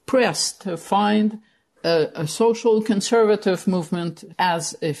hard-pressed to find a social conservative movement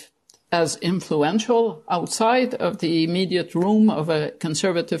as influential outside of the immediate room of a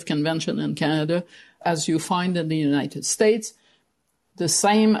conservative convention in Canada as you find in the United States. The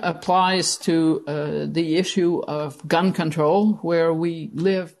same applies to the issue of gun control, where we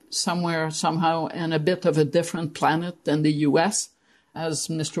live somewhere, somehow, in a bit of a different planet than the U.S. as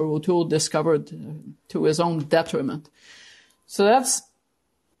Mr. O'Toole discovered to his own detriment. So that's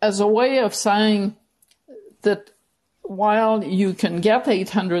as a way of saying that while you can get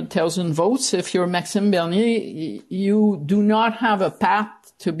 800,000 votes, if you're Maxime Bernier, you do not have a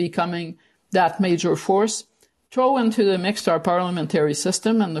path to becoming that major force. Throw into the mix our parliamentary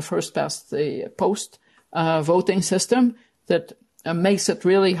system and the first past the post voting system that makes it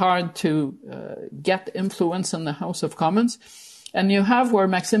really hard to get influence in the House of Commons. And you have where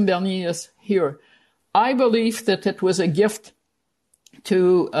Maxime Bernier is here. I believe that it was a gift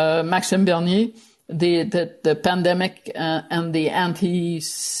to Maxime Bernier, the pandemic and the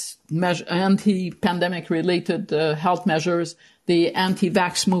anti-pandemic related health measures, the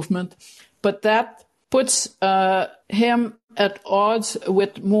anti-vax movement. But that puts him at odds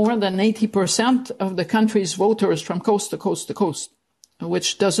with more than 80% of the country's voters from coast to coast to coast,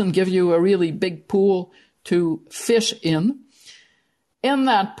 which doesn't give you a really big pool to fish in. In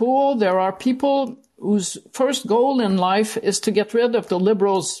that pool, there are people whose first goal in life is to get rid of the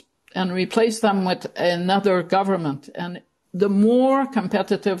Liberals and replace them with another government. And the more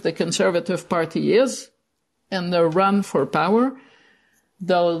competitive the Conservative Party is in the run for power,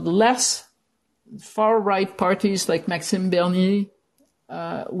 the less far-right parties like Maxime Bernier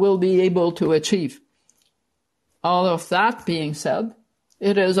will be able to achieve. All of that being said,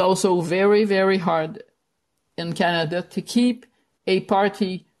 it is also very, very hard in Canada to keep a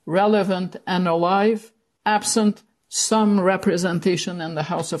party relevant and alive, absent some representation in the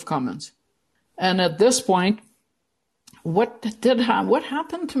House of Commons. And at this point, what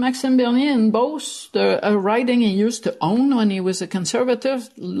happened to Maxime Bernier in Beauce, the riding he used to own when he was a Conservative,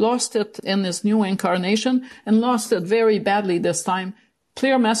 lost it in his new incarnation and lost it very badly this time.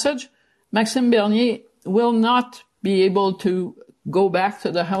 Clear message, Maxime Bernier will not be able to go back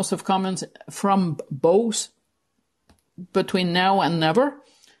to the House of Commons from Beauce between now and never.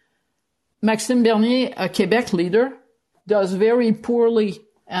 Maxime Bernier, a Quebec leader, does very poorly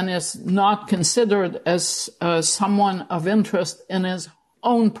and is not considered as someone of interest in his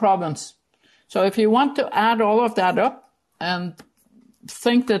own province. So if you want to add all of that up and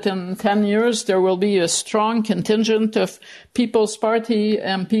think that in 10 years there will be a strong contingent of People's Party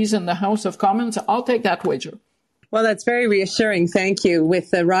MPs in the House of Commons, I'll take that wager. Well, that's very reassuring. Thank you.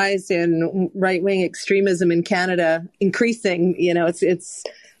 With the rise in right-wing extremism in Canada increasing, it's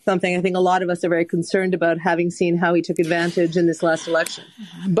something I think a lot of us are very concerned about, having seen how he took advantage in this last election.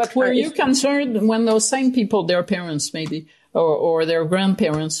 But were you concerned when those same people, their parents maybe, or their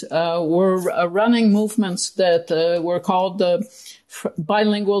grandparents, were running movements that were called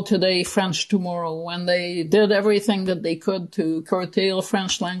Bilingual Today, French Tomorrow, when they did everything that they could to curtail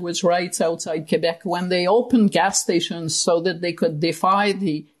French language rights outside Quebec, when they opened gas stations so that they could defy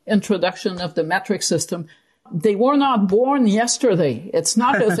the introduction of the metric system? They were not born yesterday. It's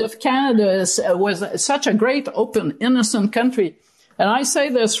not as if Canada was such a great, open, innocent country. And I say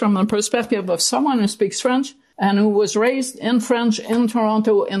this from the perspective of someone who speaks French and who was raised in French in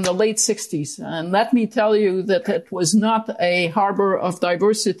Toronto in the late 60s. And let me tell you that it was not a harbor of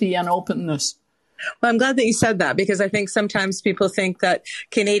diversity and openness. Well, I'm glad that you said that, because I think sometimes people think that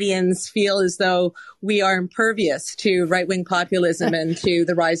Canadians feel as though we are impervious to right-wing populism and to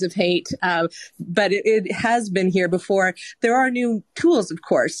the rise of hate. But it has been here before. There are new tools, of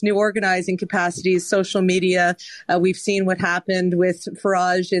course, new organizing capacities, social media. We've seen what happened with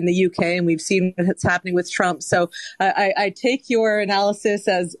Farage in the UK, and we've seen what's happening with Trump. So I take your analysis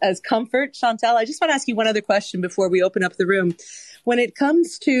as comfort. Chantal, I just want to ask you one other question before we open up the room. When it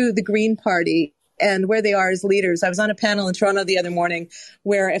comes to the Green Party and where they are as leaders, I was on a panel in Toronto the other morning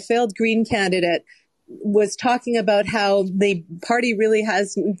where a failed Green candidate was talking about how the party really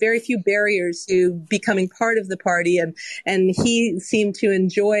has very few barriers to becoming part of the party, and he seemed to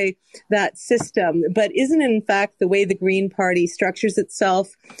enjoy that system. But isn't, in fact, the way the Green Party structures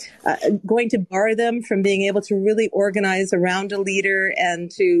itself going to bar them from being able to really organize around a leader and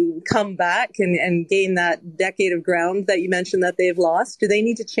to come back and gain that decade of ground that you mentioned that they've lost? Do they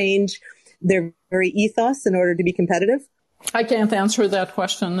need to change their very ethos in order to be competitive? I can't answer that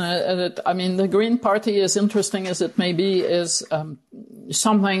question. I mean, the Green Party, as interesting as it may be, is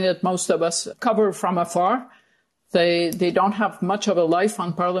something that most of us cover from afar. They don't have much of a life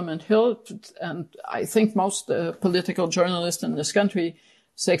on Parliament Hill, and I think most political journalists in this country's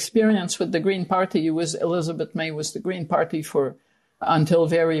experience with the Green Party was Elizabeth May was the Green Party until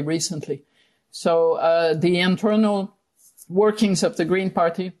very recently. So the internal workings of the Green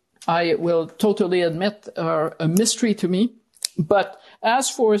Party, I will totally admit, are a mystery to me. But as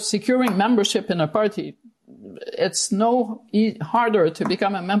for securing membership in a party, it's no harder to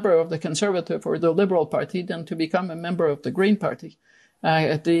become a member of the Conservative or the Liberal Party than to become a member of the Green Party.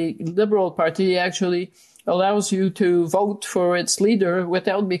 The Liberal Party actually allows you to vote for its leader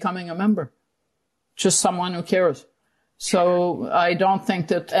without becoming a member. Just someone who cares. So I don't think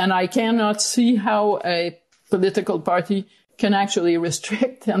that, and I cannot see how a political party can actually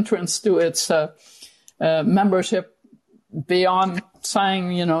restrict entrance to its membership beyond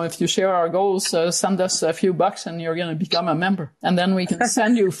saying, if you share our goals, send us a few bucks and you're going to become a member. And then we can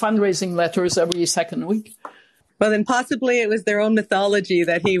send you fundraising letters every second week. Well, then possibly it was their own mythology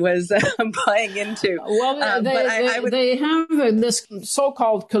that he was buying into. Well, they have this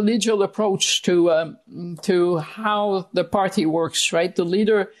so-called collegial approach to how the party works, right? The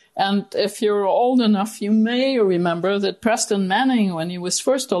leader, and if you're old enough, you may remember that Preston Manning, when he was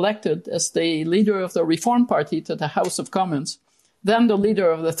first elected as the leader of the Reform Party to the House of Commons, then the leader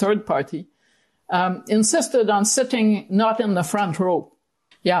of the Third Party, insisted on sitting not in the front row.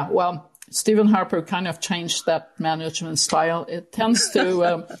 Yeah, well, Stephen Harper kind of changed that management style. It tends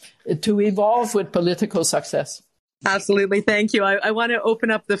to evolve with political success. Absolutely. Thank you. I want to open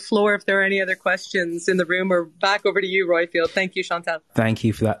up the floor if there are any other questions in the room, or back over to you, Roifield. Thank you, Chantal. Thank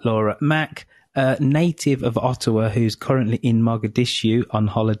you for that, Laura. Mac, native of Ottawa, who's currently in Mogadishu on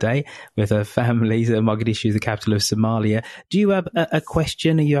holiday with her family. Mogadishu is the capital of Somalia. Do you have a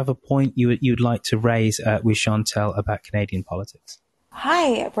question, or you have a point you'd like to raise with Chantal about Canadian politics?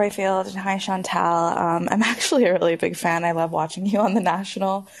 Hi, Roifield, and hi, Chantal. I'm actually a really big fan. I love watching you on the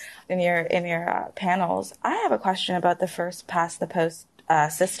National in your panels. I have a question about the first past the post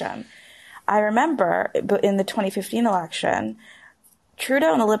system. I remember in the 2015 election,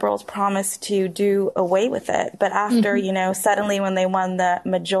 Trudeau and the Liberals promised to do away with it, but after, suddenly when they won the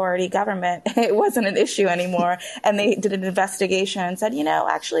majority government, it wasn't an issue anymore, and they did an investigation and said,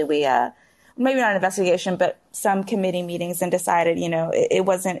 actually we maybe not an investigation, but some committee meetings, and decided, it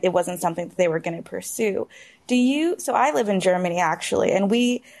wasn't something that they were going to pursue. So I live in Germany, actually, and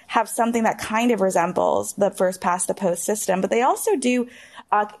we have something that kind of resembles the first past the post system, but they also do,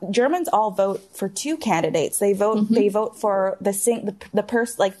 Germans all vote for two candidates. They vote, they vote for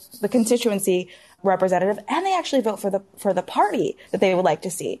the constituency representative, and they actually vote for the party that they would like to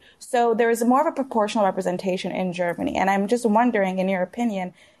see. So there is more of a proportional representation in Germany. And I'm just wondering, in your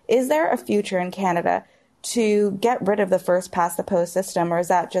opinion, is there a future in Canada to get rid of the first past the post system, or is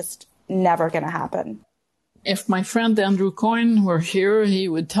that just never going to happen? If my friend Andrew Coyne were here, he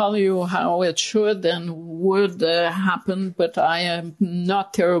would tell you how it should and would happen, but I am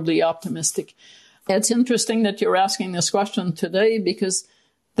not terribly optimistic. It's interesting that you're asking this question today, because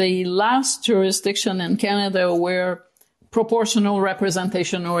the last jurisdiction in Canada where proportional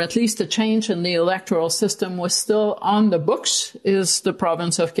representation, or at least a change in the electoral system, was still on the books is the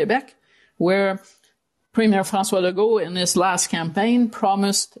province of Quebec, where Premier François Legault in his last campaign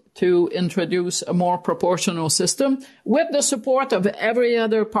promised to introduce a more proportional system with the support of every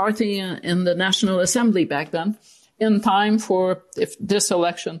other party in the National Assembly back then, in time for this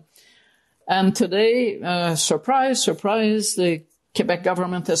election. And today, surprise, surprise, the Quebec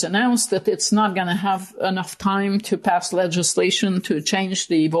government has announced that it's not going to have enough time to pass legislation to change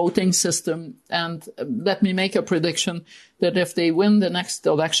the voting system. And let me make a prediction that if they win the next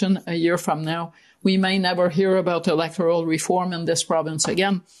election a year from now, we may never hear about electoral reform in this province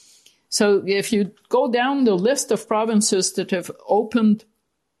again. So if you go down the list of provinces that have opened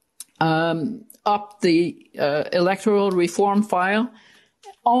up the electoral reform file,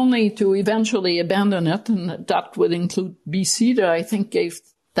 only to eventually abandon it, and that would include BC, that I think gave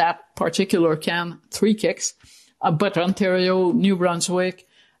that particular can 3 kicks, but Ontario, New Brunswick,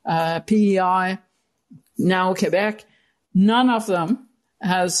 PEI, now Quebec, none of them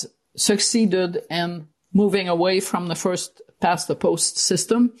has succeeded in moving away from the first past the post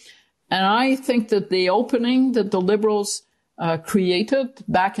system. And I think that the opening that the Liberals created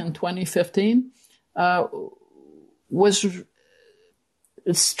back in 2015 was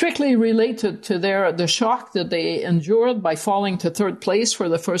strictly related to the shock that they endured by falling to third place for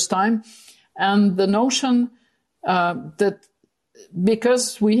the first time. And the notion that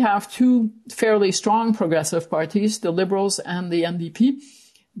because we have two fairly strong progressive parties, the Liberals and the NDP,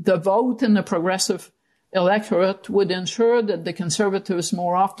 the vote in the progressive electorate would ensure that the Conservatives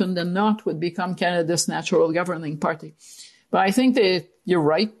more often than not would become Canada's natural governing party. But I think you're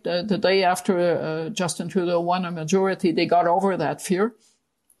right. The day after Justin Trudeau won a majority, they got over that fear.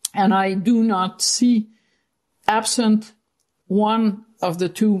 And I do not see, absent one of the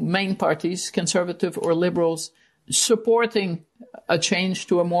two main parties, Conservative or Liberals, supporting a change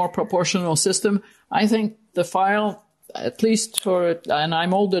to a more proportional system. I think the file, at least and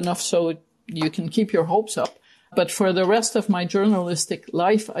I'm old enough so you can keep your hopes up, but for the rest of my journalistic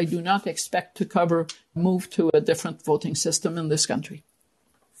life, I do not expect to move to a different voting system in this country.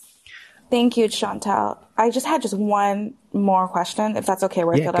 Thank you, Chantal. I just had one more question, if that's okay,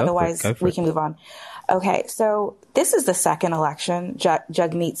 Royfield. Otherwise, we can move on. Okay, so this is the second election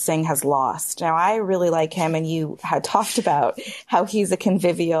Jagmeet Singh has lost. Now, I really like him, and you had talked about how he's a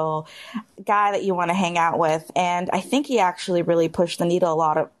convivial guy that you want to hang out with. And I think he actually really pushed the needle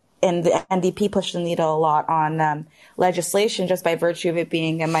and the NDP pushed the needle a lot on legislation just by virtue of it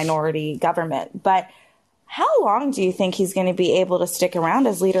being a minority government. But how long do you think he's going to be able to stick around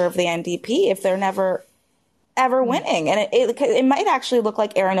as leader of the NDP if they're never ever winning? And it might actually look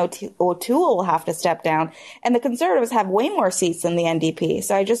like Aaron O'Toole will have to step down, and the Conservatives have way more seats than the NDP.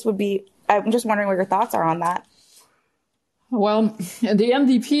 So I'm just wondering what your thoughts are on that. Well, the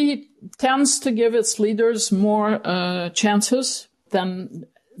NDP tends to give its leaders more chances than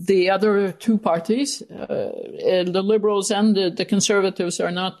the other two parties. The Liberals and the Conservatives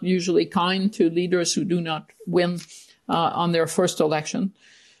are not usually kind to leaders who do not win on their first election.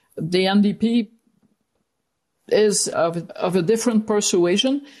 The NDP is of a different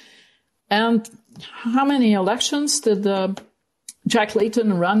persuasion. And how many elections did Jack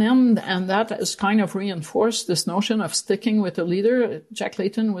Layton run in? And that has kind of reinforced this notion of sticking with a leader. Jack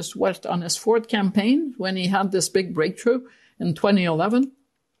Layton was on his fourth campaign when he had this big breakthrough in 2011.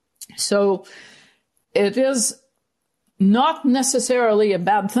 So it is not necessarily a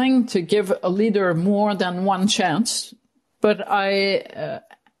bad thing to give a leader more than one chance, but I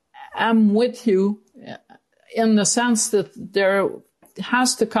am with you in the sense that there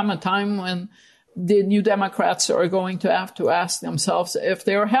has to come a time when the New Democrats are going to have to ask themselves if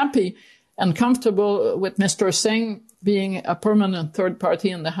they're happy and comfortable with Mr. Singh being a permanent third party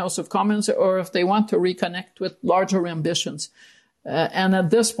in the House of Commons, or if they want to reconnect with larger ambitions. And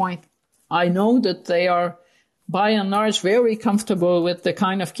at this point, I know that they are, by and large, very comfortable with the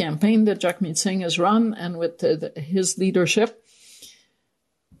kind of campaign that Jagmeet Singh has run and with his leadership.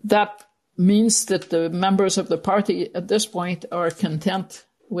 That means that the members of the party at this point are content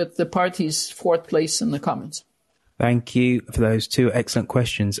with the party's fourth place in the Commons. Thank you for those two excellent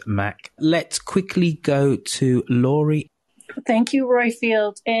questions, Mac. Let's quickly go to Laurie. Thank you,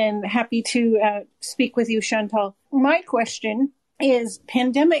 Royfield, and happy to speak with you, Chantal. My question is,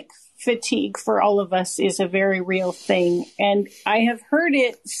 pandemic fatigue for all of us is a very real thing. And I have heard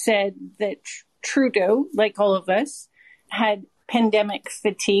it said that Trudeau, like all of us, had pandemic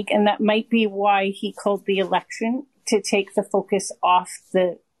fatigue, and that might be why he called the election, to take the focus off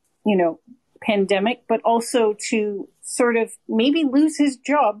the, pandemic, but also to sort of maybe lose his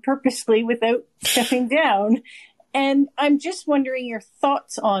job purposely without stepping down. And I'm just wondering your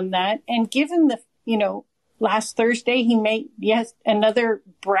thoughts on that. And given the, last Thursday he made another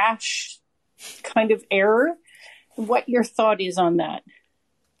brash kind of error, what your thought is on that?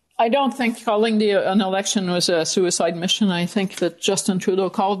 I don't think calling an election was a suicide mission. I think that Justin Trudeau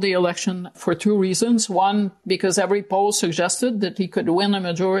called the election for two reasons. One, because every poll suggested that he could win a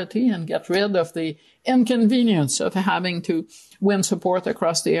majority and get rid of the inconvenience of having to win support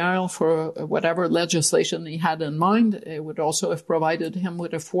across the aisle for whatever legislation he had in mind. It would also have provided him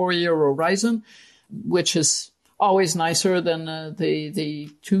with a 4-year horizon, which is always nicer than the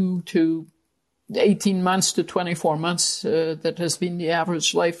 2 to 18 months to 24 months that has been the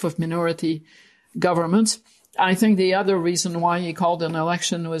average life of minority governments. I think the other reason why he called an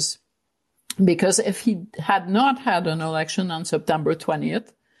election was because if he had not had an election on September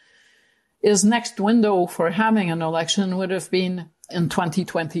 20th, his next window for having an election would have been in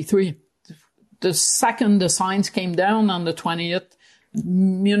 2023. The second the signs came down on the 20th,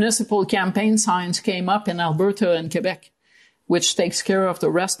 municipal campaign signs came up in Alberta and Quebec, which takes care of the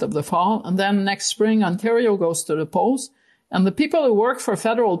rest of the fall. And then next spring, Ontario goes to the polls. And the people who work for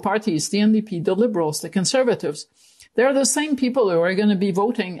federal parties, the NDP, the Liberals, the Conservatives, they're the same people who are going to be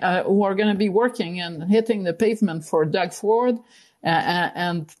voting, who are going to be working and hitting the pavement for Doug Ford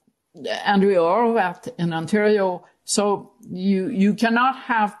and Andrea Horwath in Ontario. So you cannot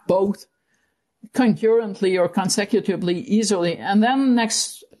have both concurrently or consecutively easily. And then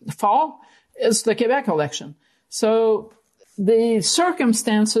next fall is the Quebec election. So the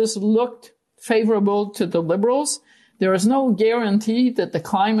circumstances looked favorable to the Liberals. There is no guarantee that the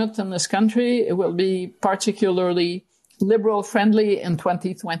climate in this country will be particularly Liberal-friendly in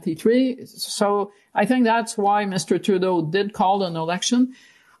 2023. So I think that's why Mr. Trudeau did call an election.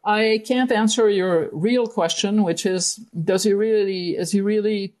 I can't answer your real question, which is, is he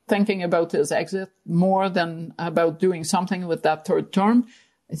really thinking about his exit more than about doing something with that third term?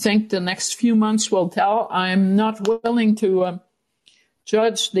 I think the next few months will tell. I'm not willing to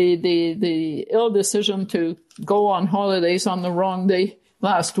judge the ill decision to go on holidays on the wrong day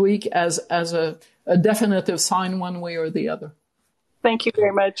last week as a definitive sign one way or the other. Thank you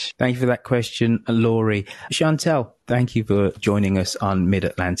very much. Thank you for that question, Laurie. Chantal, thank you for joining us on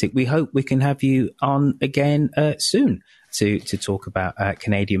Mid-Atlantic. We hope we can have you on again soon to talk about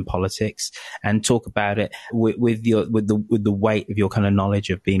Canadian politics and talk about it with the weight of your kind of knowledge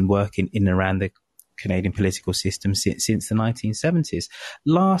of being working in and around the Canadian political system since the 1970s.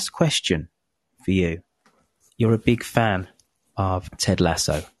 Last question for you. You're a big fan of Ted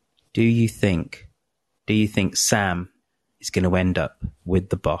Lasso. Do you think Sam is going to end up with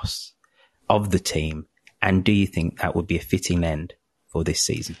the boss of the team? And do you think that would be a fitting end for this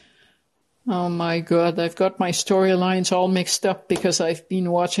season? Oh my God, I've got my storylines all mixed up because I've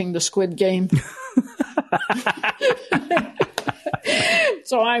been watching the Squid Game.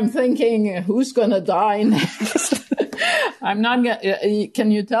 So I'm thinking, who's going to die next? I'm not going. Can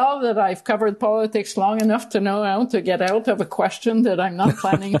you tell that I've covered politics long enough to know how to get out of a question that I'm not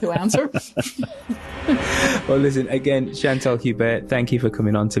planning to answer? Well, listen, again, Chantal Hubert, thank you for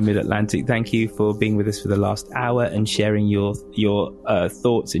coming on to Mid-Atlantic. Thank you for being with us for the last hour and sharing your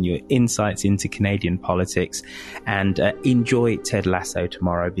thoughts and your insights into Canadian politics. And enjoy Ted Lasso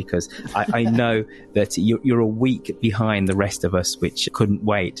tomorrow, because I know that you're a week behind the rest of us, which couldn't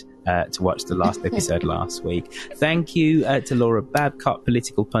wait to watch the last episode last week. Thank you to Laura Babcock,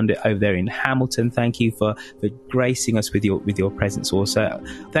 political pundit over there in Hamilton. Thank you for gracing us with your presence also.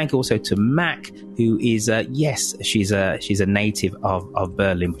 Thank you also to Mac, who is she's a native of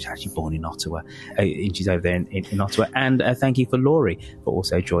Berlin, but actually born in Ottawa, and she's over there in Ottawa. And thank you for Laurie for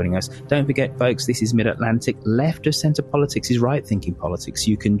also joining us. Don't forget, folks, this is Mid-Atlantic. Left of centre politics is right thinking politics.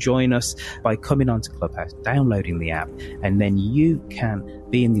 You can join us by coming onto Clubhouse, downloading the app, and then you can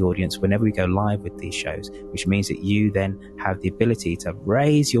be in the audience whenever we go live with these shows, which means that you then have the ability to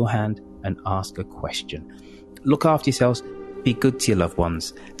raise your hand and ask a question. Look after yourselves. Be good to your loved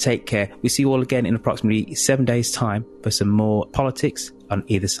ones. Take care. We see you all again in approximately 7 days' time for some more politics on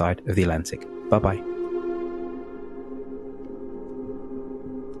either side of the Atlantic. Bye-bye.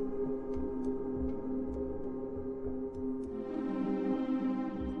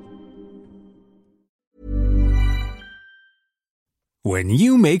 When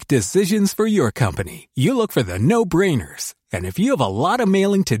you make decisions for your company, you look for the no-brainers. And if you have a lot of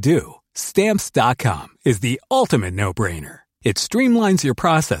mailing to do, Stamps.com is the ultimate no-brainer. It streamlines your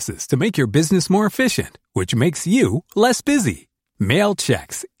processes to make your business more efficient, which makes you less busy. Mail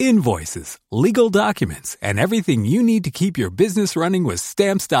checks, invoices, legal documents, and everything you need to keep your business running with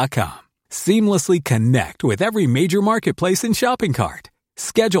Stamps.com. Seamlessly connect with every major marketplace and shopping cart.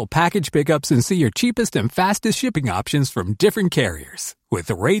 Schedule package pickups and see your cheapest and fastest shipping options from different carriers,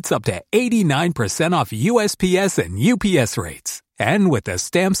 with rates up to 89% off USPS and UPS rates. And with the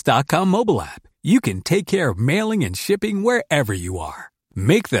Stamps.com mobile app, you can take care of mailing and shipping wherever you are.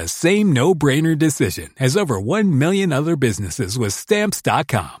 Make the same no-brainer decision as over 1 million other businesses with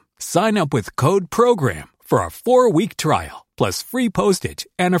Stamps.com. Sign up with code PROGRAM for a 4-week trial, plus free postage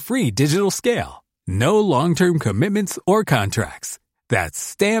and a free digital scale. No long-term commitments or contracts. That's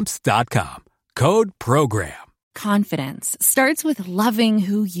Stamps.com. Code PROGRAM. Confidence starts with loving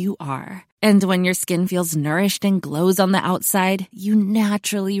who you are. And when your skin feels nourished and glows on the outside, you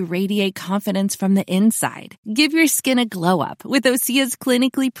naturally radiate confidence from the inside. Give your skin a glow up with Osea's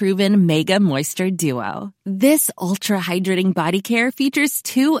clinically proven Mega Moisture Duo. This ultra-hydrating body care features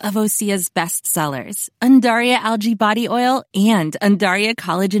 2 of Osea's best sellers, Undaria Algae Body Oil and Undaria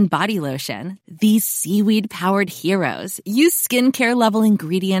Collagen Body Lotion. These seaweed-powered heroes use skincare-level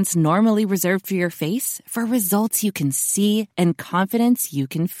ingredients normally reserved for your face for results you can see and confidence you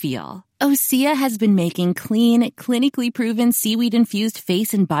can feel. Osea has been making clean, clinically proven seaweed-infused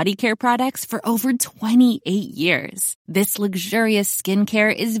face and body care products for over 28 years. This luxurious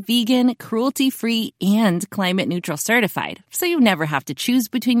skincare is vegan, cruelty-free, and climate-neutral certified, so you never have to choose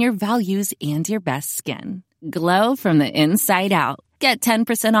between your values and your best skin. Glow from the inside out. Get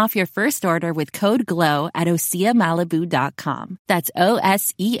 10% off your first order with code GLOW at OseaMalibu.com. That's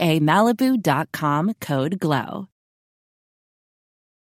OSEA Malibu.com, code GLOW.